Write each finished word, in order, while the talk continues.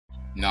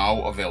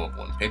Now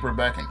available in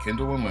paperback and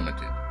Kindle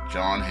Unlimited,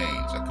 John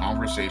Haynes, A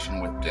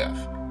Conversation with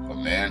Death. The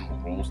man who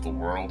rules the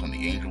world and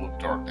the angel of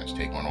darkness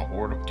take on a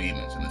horde of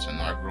demons in this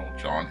inaugural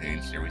John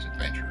Haynes series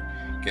adventure.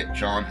 Get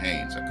John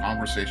Haynes, A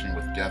Conversation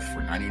with Death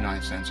for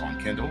 99 cents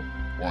on Kindle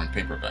or in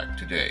paperback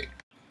today.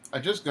 I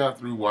just got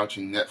through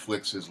watching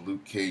Netflix's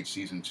Luke Cage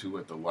Season 2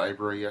 at the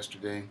library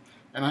yesterday,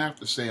 and I have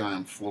to say I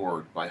am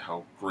floored by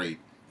how great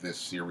this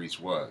series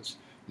was.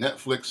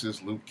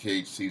 Netflix's Luke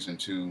Cage Season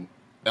 2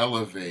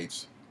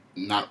 elevates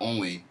not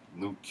only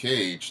Luke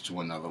Cage to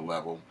another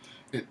level,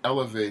 it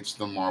elevates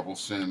the Marvel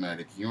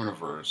Cinematic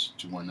Universe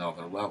to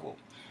another level.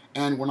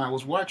 And when I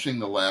was watching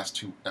the last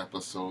two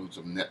episodes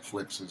of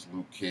Netflix's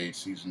Luke Cage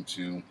Season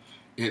 2,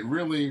 it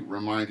really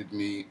reminded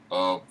me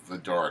of The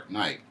Dark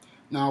Knight.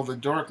 Now, The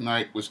Dark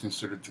Knight was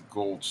considered the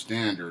gold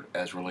standard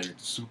as related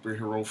to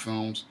superhero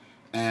films,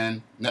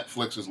 and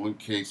Netflix's Luke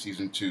Cage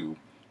Season 2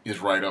 is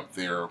right up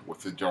there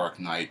with The Dark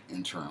Knight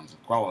in terms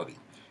of quality.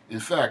 In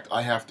fact,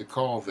 I have to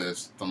call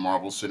this the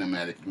Marvel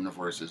Cinematic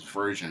Universe's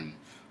version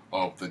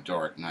of The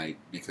Dark Knight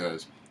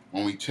because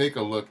when we take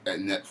a look at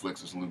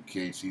Netflix's Luke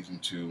Cage Season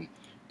 2,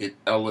 it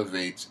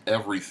elevates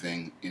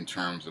everything in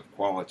terms of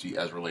quality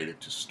as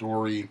related to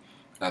story,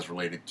 as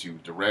related to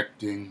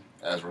directing,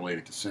 as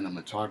related to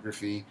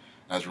cinematography,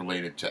 as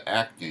related to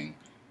acting.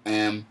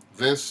 And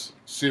this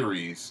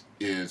series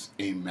is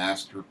a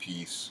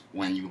masterpiece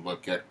when you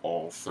look at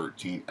all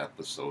 13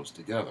 episodes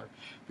together.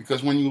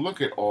 Because when you look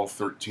at all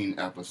 13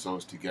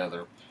 episodes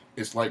together,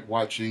 it's like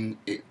watching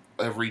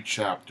every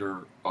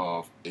chapter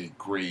of a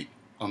great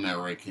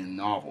American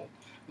novel.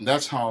 And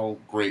that's how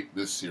great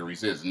this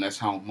series is, and that's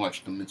how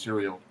much the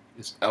material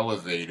is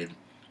elevated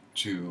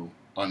to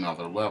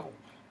another level.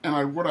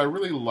 And what I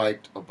really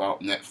liked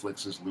about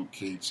Netflix's Luke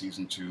Cage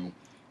Season 2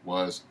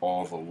 was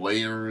all the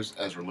layers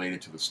as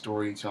related to the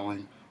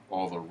storytelling,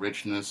 all the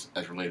richness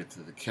as related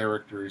to the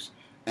characters,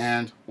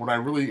 and what I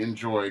really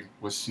enjoyed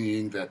was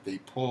seeing that they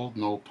pulled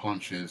no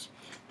punches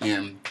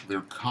in their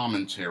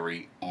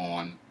commentary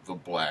on the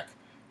black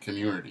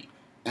community.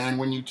 And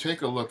when you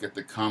take a look at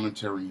the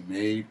commentary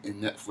made in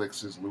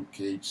Netflix's Luke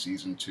Cage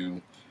Season 2,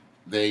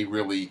 they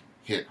really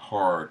hit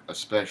hard,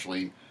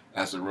 especially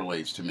as it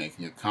relates to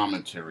making a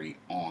commentary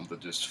on the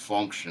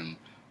dysfunction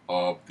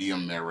of the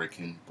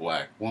American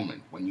black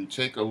woman. When you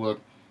take a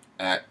look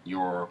at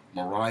your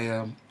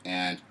Mariah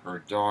and her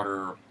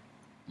daughter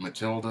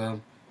Matilda,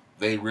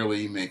 they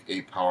really make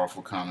a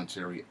powerful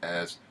commentary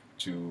as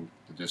to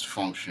the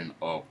dysfunction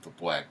of the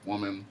black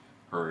woman,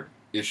 her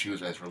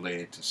issues as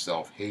related to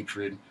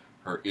self-hatred,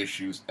 her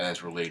issues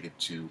as related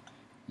to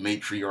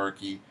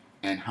matriarchy,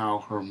 and how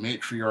her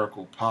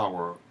matriarchal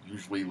power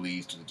usually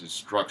leads to the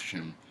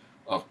destruction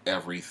of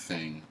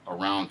everything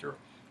around her.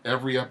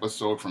 Every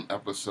episode from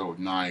episode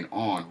 9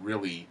 on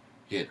really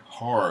hit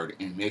hard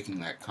in making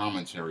that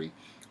commentary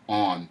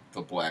on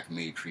the black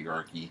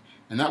matriarchy,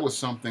 and that was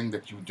something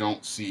that you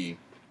don't see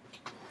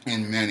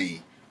in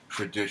many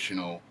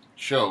traditional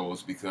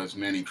shows because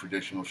many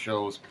traditional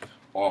shows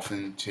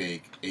often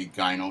take a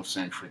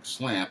gynocentric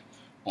slant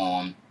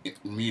on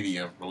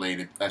media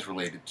related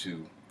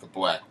to the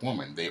black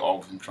woman. They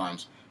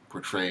oftentimes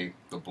portray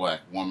the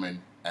black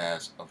woman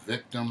as a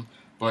victim,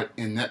 but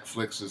in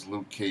Netflix's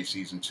Luke Cage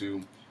Season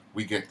 2,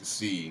 we get to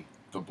see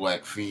the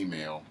black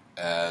female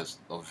as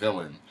a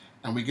villain,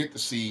 and we get to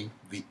see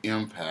the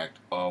impact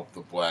of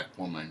the black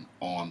woman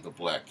on the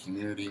black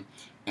community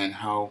and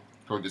how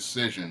her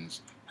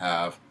decisions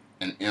have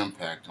an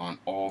impact on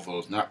all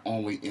those, not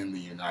only in the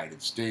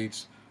United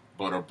States,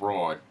 but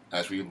abroad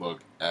as we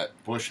look at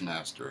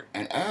Bushmaster.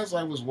 And as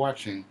I was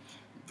watching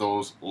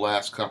those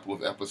last couple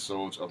of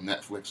episodes of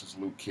Netflix's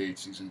Luke Cage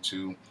Season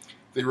 2,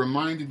 they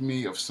reminded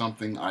me of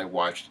something I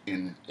watched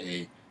in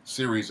a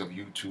series of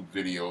YouTube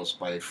videos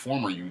by a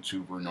former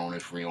YouTuber known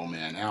as Real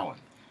Man Allen.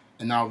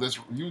 And now this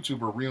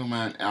YouTuber, Real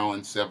Man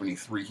Allen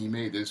 73, he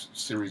made this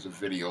series of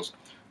videos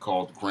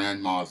called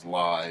Grandma's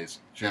Lies,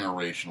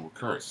 Generational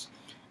Curse.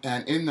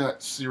 And in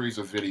that series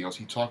of videos,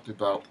 he talked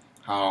about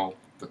how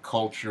the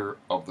culture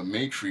of the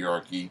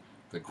matriarchy,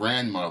 the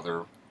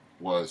grandmother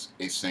was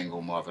a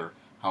single mother,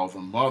 how the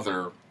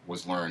mother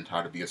was learned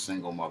how to be a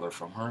single mother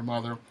from her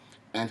mother,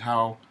 and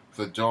how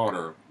the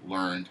daughter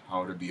learned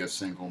how to be a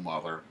single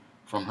mother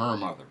from her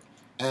mother.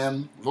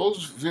 And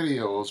those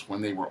videos,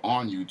 when they were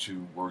on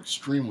YouTube, were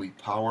extremely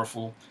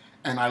powerful.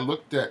 And I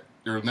looked at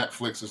their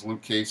Netflix's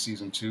Luke Cage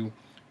Season 2,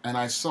 and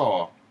I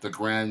saw the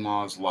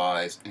Grandma's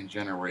Lies and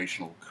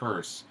Generational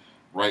Curse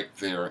right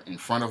there in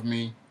front of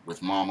me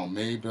with Mama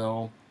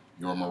Maybelle,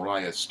 your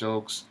Mariah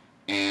Stokes,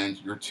 and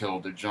your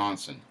Tilda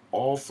Johnson.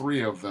 All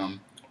three of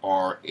them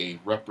are a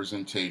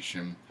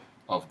representation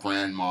of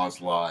Grandma's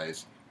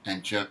Lies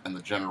and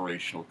the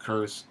generational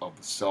curse of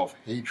the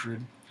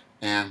self-hatred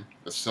and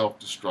the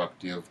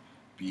self-destructive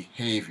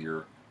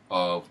behavior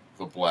of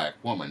the black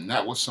woman.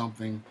 That was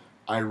something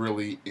I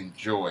really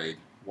enjoyed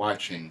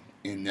watching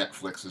in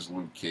Netflix's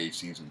Luke Cage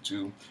Season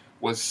 2,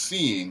 was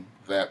seeing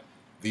that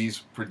these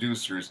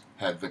producers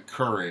had the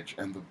courage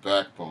and the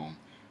backbone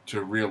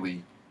to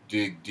really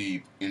dig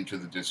deep into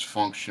the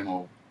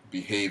dysfunctional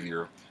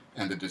behavior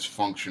and the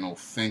dysfunctional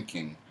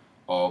thinking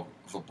of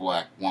the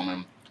black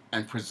woman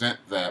and present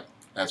that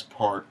as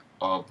part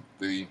of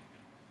the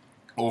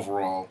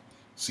overall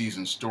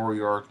season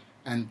story arc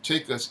and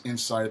take us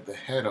inside the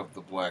head of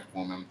the black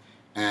woman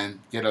and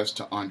get us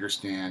to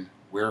understand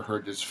where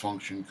her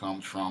dysfunction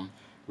comes from,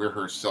 where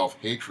her self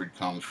hatred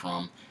comes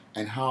from,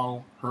 and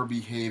how her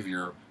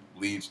behavior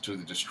leads to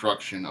the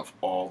destruction of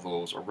all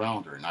those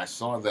around her. And I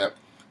saw that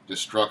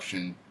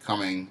destruction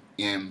coming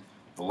in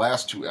the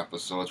last two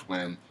episodes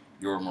when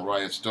your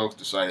Mariah Stokes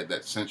decided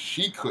that since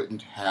she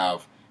couldn't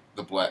have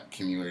the black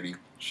community,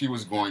 she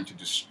was going to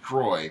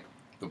destroy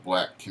the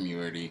black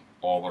community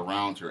all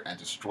around her and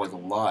destroy the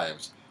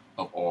lives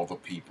of all the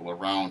people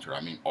around her.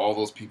 I mean, all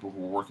those people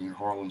who were working in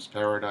Harlem's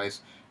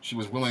Paradise, she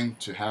was willing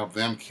to have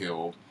them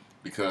killed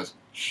because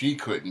she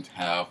couldn't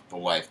have the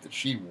life that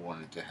she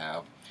wanted to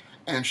have.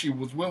 And she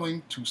was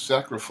willing to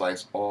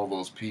sacrifice all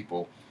those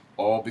people,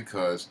 all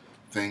because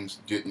things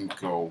didn't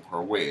go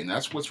her way. And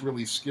that's what's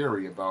really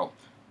scary about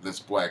this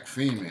black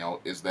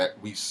female, is that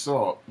we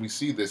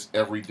see this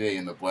every day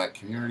in the black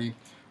community,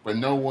 but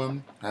no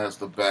one has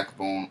the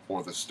backbone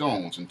or the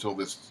stones until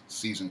this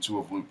season 2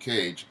 of Luke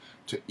Cage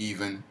to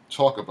even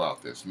talk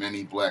about this.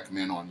 Many black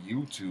men on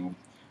YouTube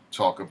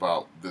talk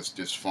about this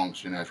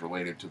dysfunction as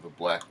related to the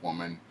black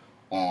woman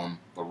on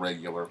the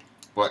regular,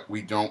 but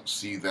we don't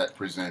see that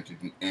presented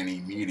in any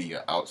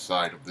media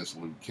outside of this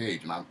Luke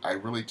Cage. And I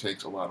really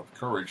takes a lot of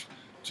courage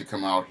to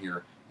come out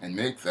here and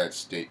make that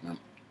statement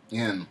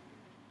in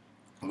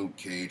Luke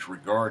Cage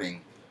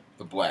regarding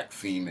the black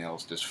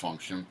female's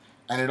dysfunction.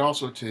 And it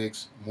also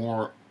takes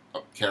more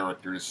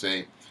character to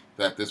say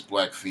that this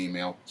black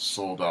female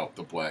sold out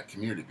the black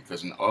community,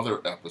 because in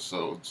other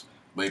episodes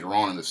later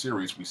on in the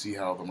series we see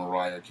how the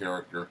Mariah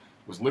character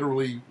was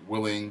literally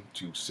willing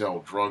to sell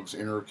drugs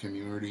in her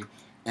community,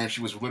 and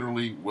she was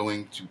literally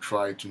willing to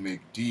try to make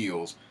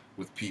deals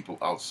with people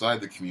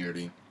outside the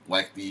community,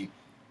 like the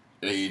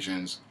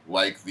Asians,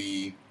 like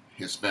the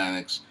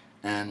Hispanics,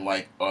 and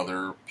like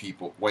other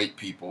people, white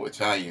people,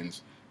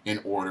 Italians, in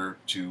order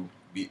to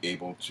be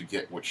able to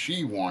get what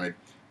she wanted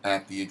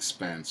at the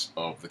expense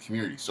of the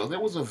community. So there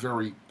was a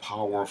very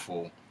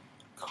powerful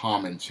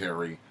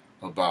commentary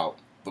about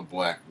the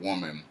black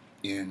woman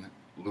in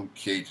Luke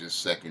Cage's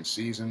second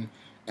season,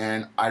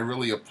 and I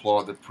really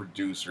applaud the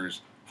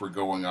producers for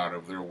going out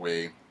of their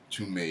way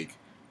to make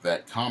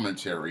that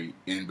commentary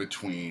in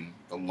between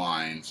the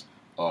lines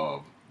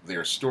of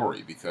their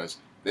story, because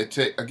it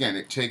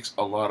takes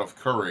a lot of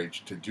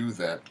courage to do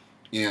that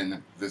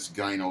in this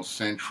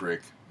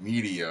gynocentric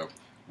media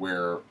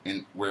where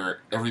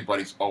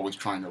everybody's always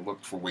trying to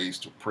look for ways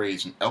to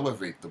praise and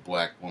elevate the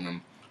black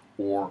woman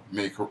or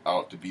make her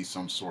out to be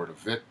some sort of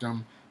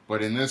victim.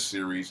 But in this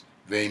series,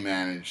 they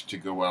managed to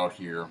go out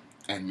here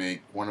and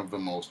make one of the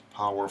most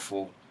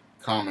powerful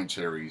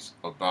commentaries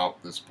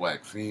about this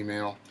black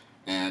female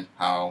and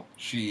how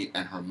she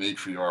and her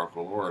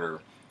matriarchal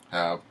order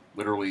have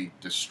literally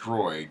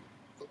destroyed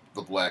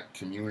the black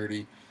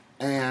community.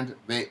 And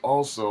they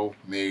also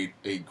made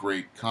a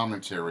great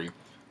commentary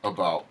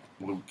about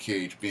Luke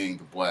Cage being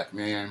the black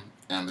man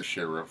and the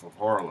Sheriff of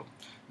Harlem.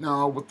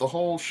 Now, with the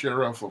whole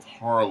Sheriff of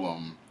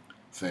Harlem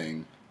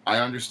thing, I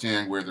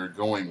understand where they're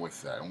going with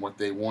that. And what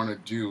they want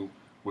to do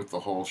with the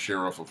whole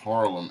Sheriff of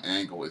Harlem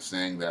angle is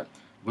saying that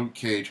Luke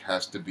Cage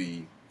has to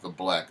be the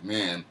black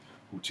man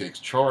who takes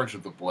charge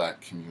of the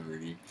black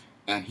community,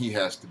 and he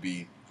has to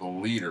be the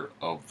leader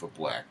of the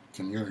black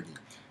community,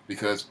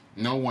 because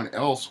no one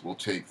else will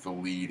take the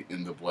lead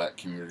in the black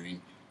community.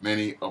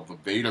 Many of the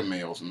beta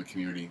males in the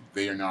community,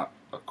 they are not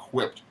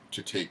equipped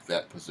to take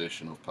that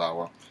position of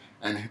power.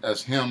 And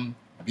as him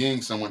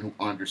being someone who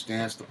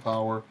understands the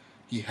power,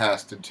 he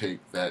has to take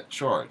that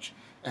charge.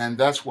 And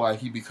that's why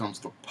he becomes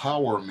the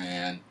power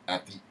man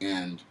at the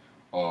end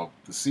of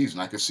the season.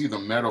 I could see the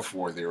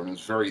metaphor there, and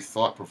it's very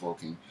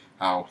thought-provoking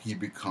how he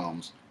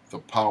becomes the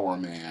power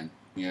man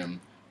in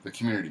the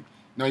community.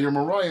 Now, your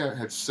Mariah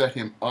had set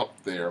him up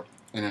there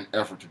in an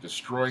effort to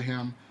destroy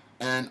him,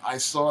 and I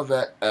saw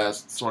that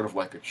as sort of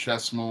like a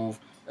chess move,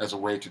 as a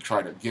way to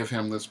try to give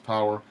him this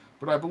power.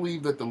 But I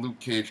believe that the Luke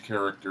Cage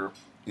character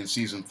in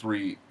Season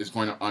 3 is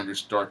going to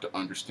start to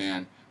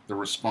understand the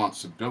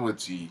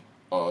responsibility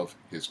of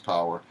his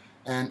power.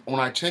 And when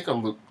I take a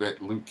look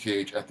at Luke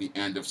Cage at the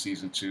end of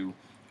Season 2,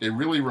 it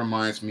really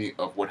reminds me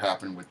of what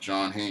happened with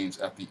John Haynes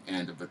at the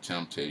end of The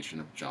Temptation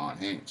of John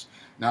Haynes.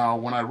 Now,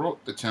 when I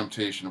wrote The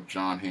Temptation of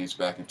John Haynes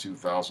back in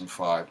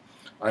 2005,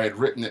 I had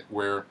written it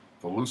where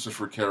the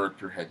Lucifer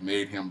character had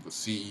made him the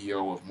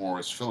CEO of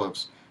Morris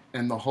Phillips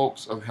in the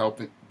hopes of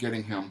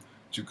getting him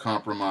to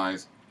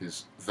compromise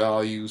his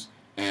values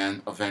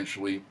and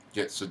eventually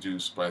get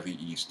seduced by the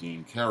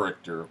Eastine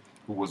character,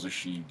 who was a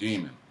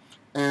she-demon.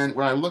 And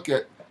when I look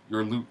at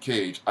your Luke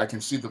Cage, I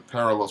can see the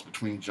parallels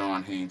between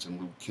John Haynes and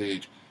Luke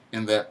Cage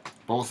in that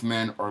both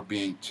men are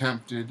being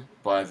tempted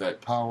by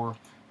that power,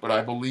 but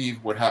I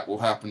believe what will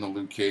happen to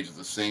Luke Cage is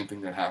the same thing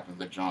that happened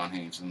to John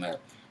Haynes, in that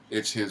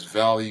it's his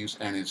values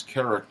and his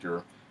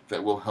character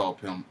that will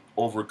help him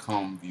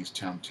overcome these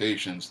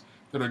temptations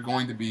that are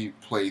going to be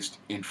placed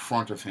in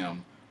front of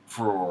him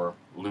for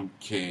Luke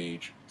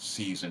Cage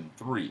Season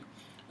 3.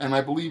 And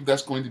I believe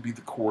that's going to be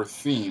the core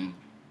theme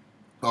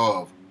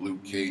of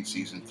Luke Cage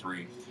Season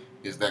 3,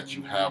 is that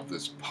you have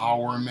this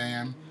power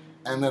man,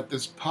 and that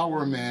this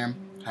power man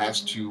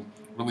has to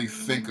really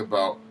think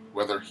about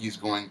whether he's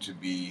going to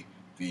be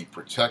the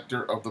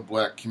protector of the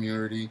black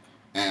community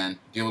and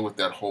dealing with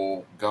that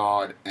whole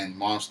God and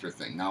monster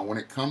thing. Now, when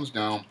it comes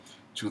down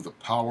to the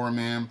power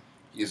man,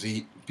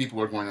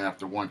 people are going to have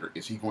to wonder,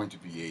 is he going to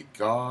be a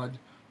god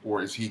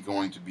or is he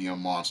going to be a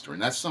monster?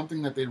 And that's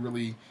something that they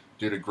really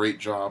did a great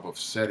job of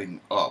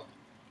setting up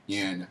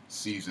in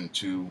Season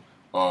 2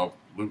 of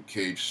Luke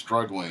Cage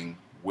struggling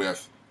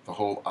with the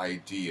whole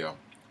idea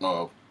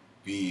of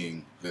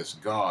being this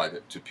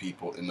god to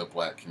people in the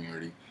black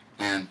community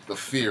and the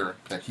fear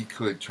that he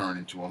could turn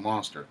into a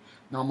monster.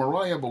 Now,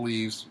 Mariah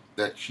believes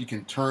that she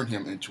can turn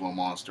him into a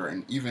monster,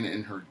 and even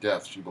in her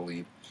death, she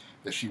believed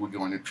that she would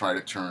go in and try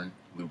to turn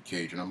Luke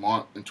Cage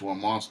into a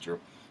monster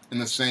in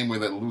the same way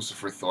that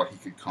Lucifer thought he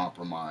could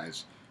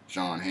compromise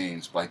John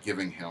Haynes by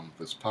giving him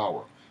this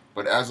power.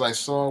 But as I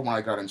saw when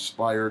I got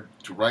inspired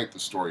to write the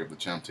story of the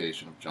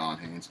temptation of John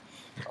Haynes,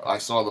 I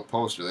saw the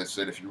poster that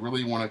said, if you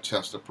really want to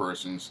test a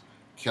person's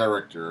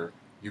character,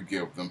 you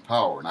give them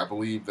power. And I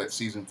believe that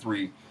Season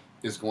 3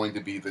 is going to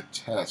be the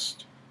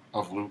test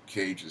of Luke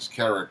Cage's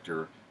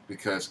character,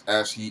 because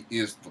as he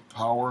is the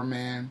power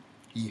man,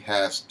 he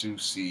has to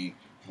see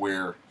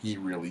where he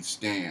really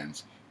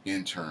stands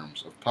in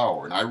terms of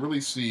power. And I really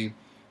see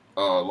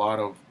a lot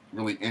of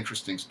really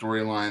interesting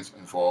storylines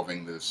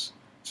involving this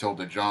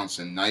Tilda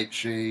Johnson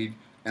Nightshade,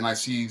 and I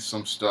see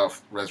some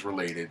stuff as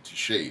related to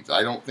Shades.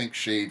 I don't think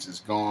Shades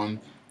is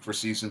gone for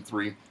Season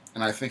 3,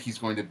 and I think he's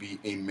going to be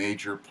a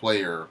major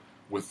player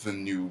with the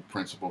new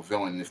principal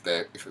villain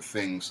if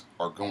things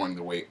are going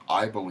the way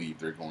I believe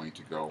they're going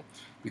to go,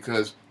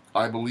 because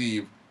I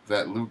believe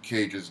that Luke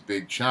Cage's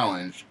big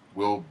challenge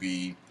will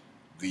be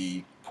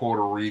the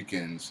Puerto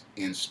Ricans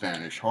in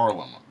Spanish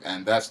Harlem,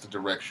 and that's the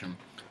direction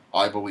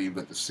I believe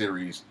that the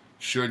series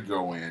should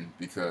go in,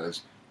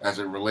 because as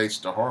it relates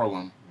to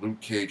Harlem, Luke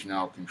Cage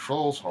now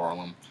controls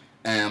Harlem,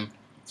 and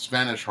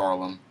Spanish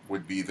Harlem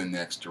would be the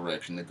next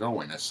direction to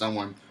go in. As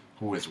someone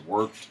who has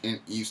worked in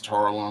East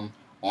Harlem,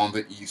 on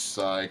the east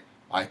side,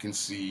 I can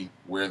see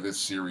where this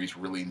series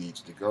really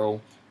needs to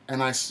go,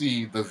 and I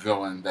see the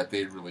villain that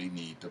they really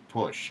need to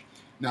push.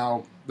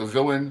 Now, the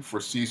villain for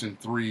Season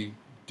 3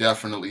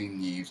 definitely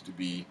needs to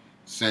be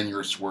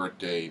Senor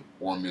Suerte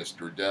or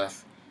Mr.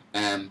 Death,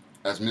 and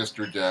as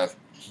Mr. Death,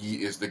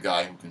 he is the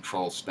guy who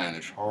controls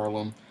Spanish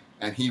Harlem,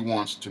 and he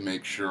wants to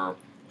make sure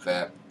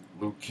that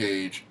Luke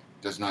Cage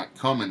does not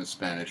come into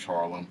Spanish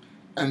Harlem,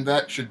 and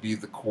that should be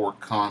the core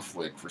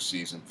conflict for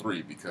Season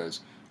 3,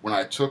 because when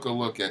I took a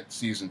look at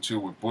Season 2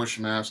 with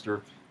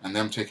Bushmaster and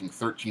them taking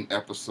 13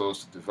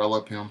 episodes to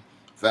develop him,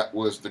 that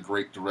was the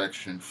great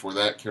direction for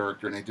that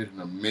character, and they did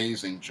an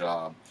amazing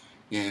job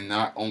in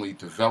not only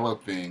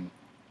developing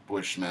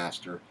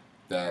Bushmaster,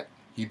 that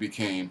he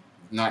became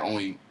not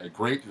only a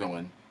great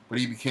villain, but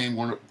he became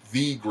one of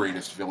the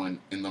greatest villain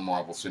in the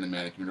Marvel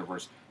Cinematic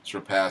Universe,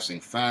 surpassing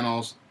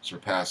Thanos,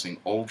 surpassing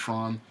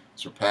Ultron,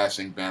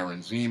 surpassing Baron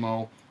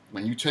Zemo.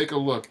 When you take a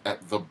look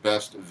at the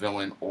best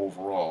villain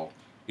overall,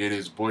 it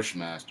is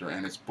Bushmaster,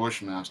 and it's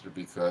Bushmaster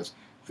because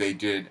they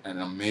did an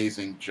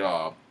amazing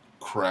job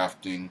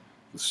crafting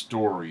the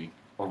story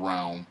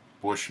around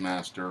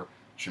Bushmaster,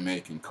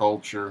 Jamaican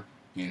culture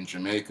in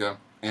Jamaica,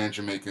 and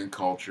Jamaican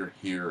culture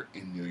here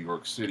in New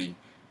York City,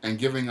 and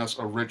giving us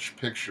a rich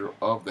picture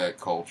of that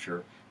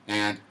culture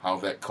and how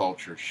that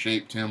culture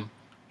shaped him,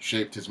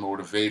 shaped his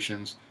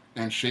motivations,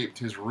 and shaped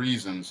his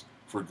reasons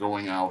for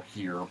going out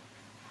here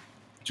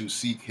to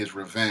seek his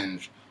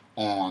revenge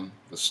on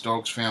the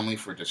Stokes family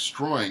for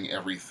destroying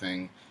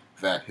everything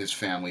that his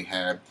family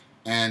had.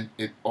 And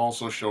it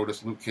also showed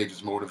us Luke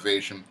Cage's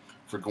motivation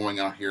for going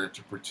out here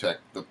to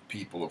protect the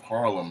people of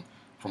Harlem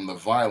from the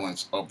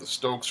violence of the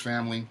Stokes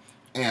family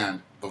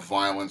and the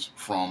violence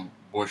from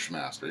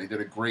Bushmaster. They did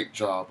a great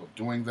job of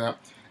doing that,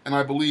 and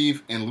I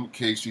believe in Luke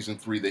Cage Season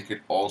 3 they could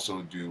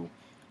also do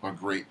a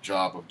great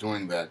job of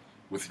doing that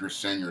with your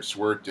Senor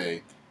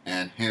Suerte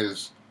and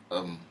his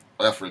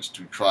efforts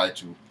to try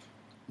to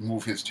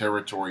move his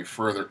territory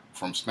further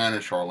from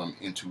Spanish Harlem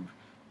into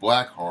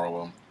Black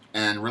Harlem,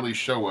 and really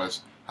show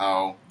us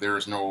how there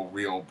is no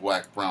real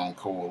black-brown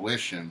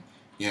coalition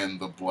in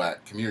the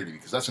black community.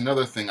 Because that's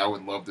another thing I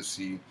would love to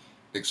see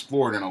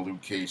explored in a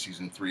Luke Cage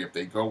Season 3 if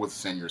they go with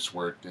Senor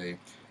Suerte,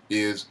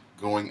 is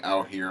going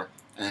out here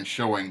and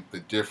showing the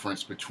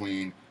difference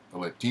between the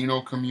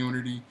Latino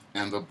community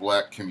and the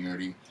black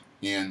community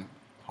in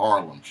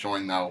Harlem,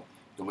 showing how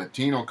the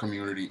Latino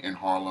community in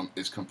Harlem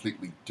is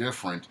completely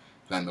different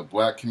than the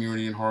black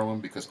community in Harlem,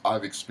 because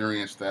I've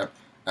experienced that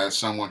as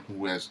someone who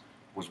was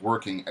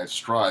working at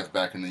Strive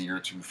back in the year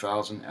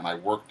 2000, and I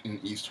worked in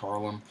East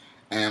Harlem,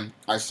 and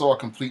I saw a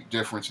complete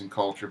difference in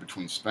culture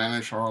between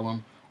Spanish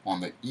Harlem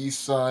on the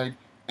east side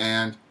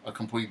and a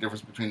complete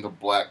difference between the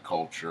black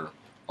culture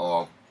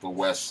of the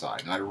west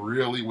side. And I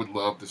really would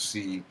love to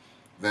see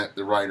that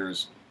the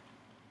writers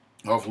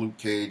of Luke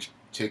Cage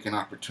take an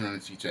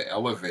opportunity to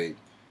elevate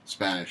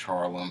Spanish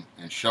Harlem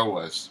and show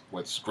us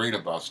what's great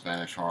about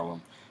Spanish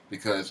Harlem,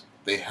 because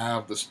they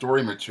have the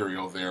story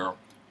material there,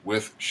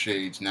 with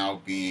Shades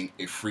now being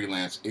a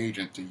freelance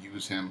agent to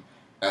use him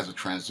as a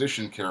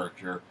transition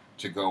character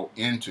to go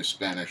into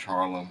Spanish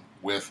Harlem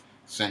with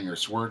Senor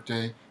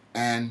Suerte,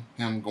 and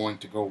him going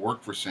to go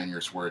work for Senor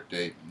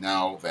Suerte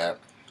now that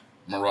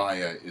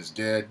Mariah is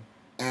dead.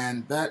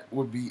 And that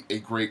would be a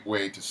great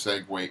way to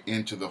segue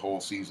into the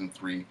whole season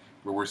 3,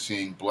 where we're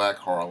seeing Black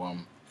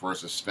Harlem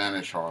versus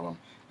Spanish Harlem.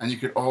 And you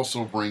could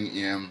also bring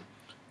in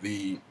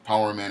the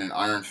Power Man and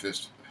Iron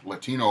Fist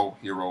Latino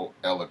hero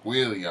El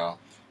Aguila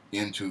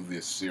into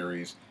this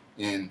series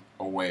in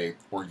a way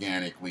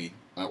organically,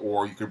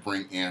 or you could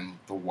bring in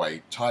the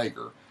White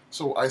Tiger.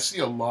 So I see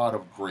a lot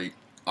of great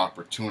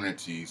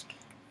opportunities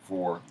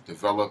for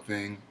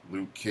developing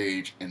Luke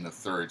Cage in the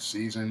 3rd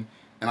season,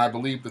 and I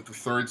believe that the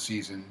 3rd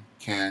season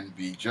can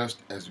be just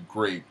as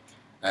great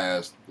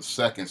as the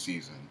 2nd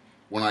season.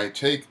 When I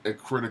take a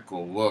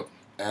critical look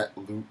at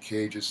Luke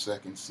Cage's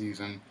 2nd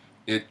season,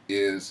 it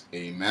is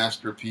a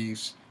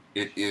masterpiece.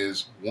 It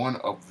is one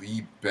of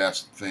the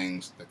best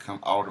things that come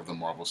out of the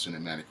Marvel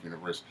Cinematic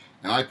Universe,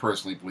 and I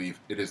personally believe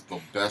it is the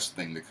best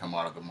thing to come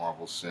out of the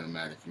Marvel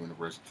Cinematic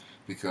Universe,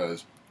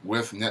 because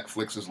with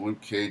Netflix's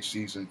Luke Cage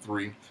Season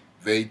 3,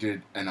 they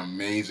did an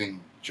amazing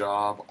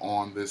job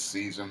on this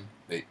season.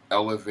 They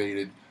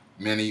elevated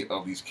many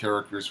of these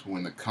characters who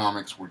in the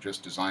comics were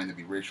just designed to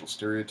be racial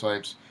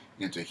stereotypes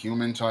into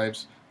human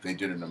types. They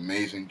did an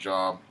amazing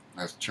job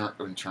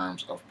in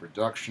terms of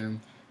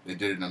production. They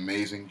did an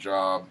amazing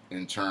job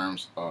in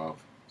terms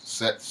of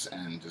sets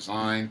and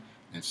design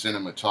and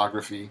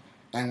cinematography.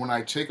 And when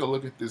I take a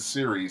look at this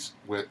series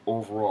with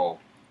overall,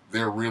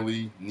 there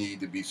really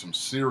need to be some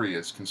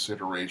serious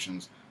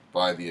considerations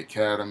by the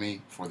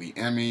Academy for the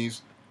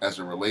Emmys as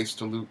it relates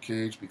to Luke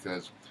Cage,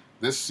 because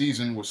this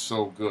season was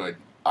so good.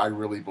 I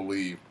really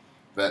believe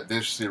that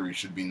this series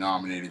should be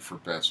nominated for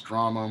Best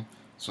Drama.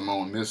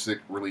 Simone Missick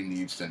really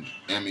needs an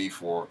Emmy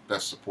for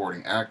Best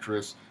Supporting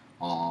Actress.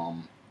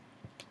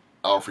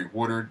 Alfre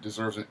Woodard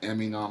deserves an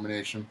Emmy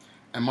nomination,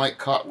 and Mike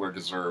Cotler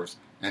deserves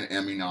an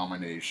Emmy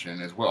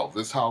nomination as well.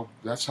 That's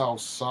how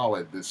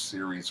solid this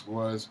series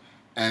was,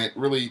 and it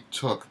really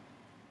took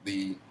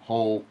the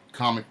whole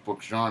comic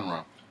book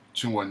genre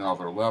to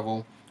another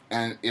level.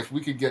 And if we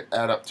could get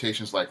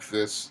adaptations like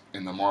this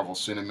in the Marvel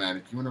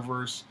Cinematic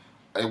Universe,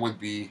 it would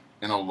be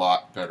in a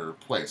lot better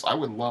place. I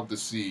would love to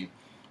see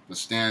the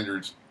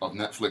standards of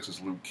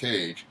Netflix's Luke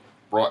Cage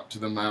brought to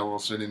the Marvel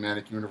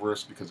Cinematic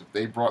Universe, because if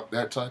they brought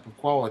that type of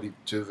quality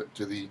to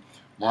the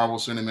Marvel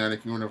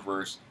Cinematic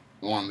Universe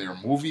on their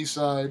movie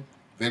side,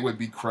 they would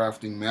be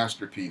crafting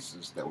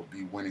masterpieces that would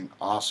be winning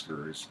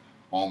Oscars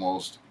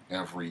almost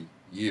every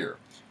year.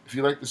 If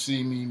you'd like to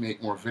see me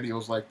make more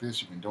videos like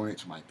this, you can donate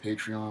to my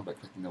Patreon by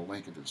clicking the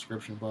link in the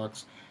description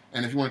box.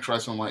 And if you want to try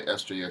some of my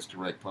SJS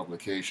Direct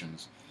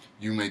publications,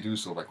 you may do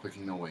so by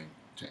clicking the link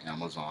to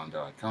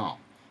Amazon.com.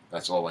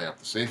 That's all I have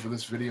to say for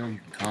this video. You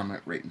can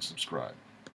comment, rate, and subscribe.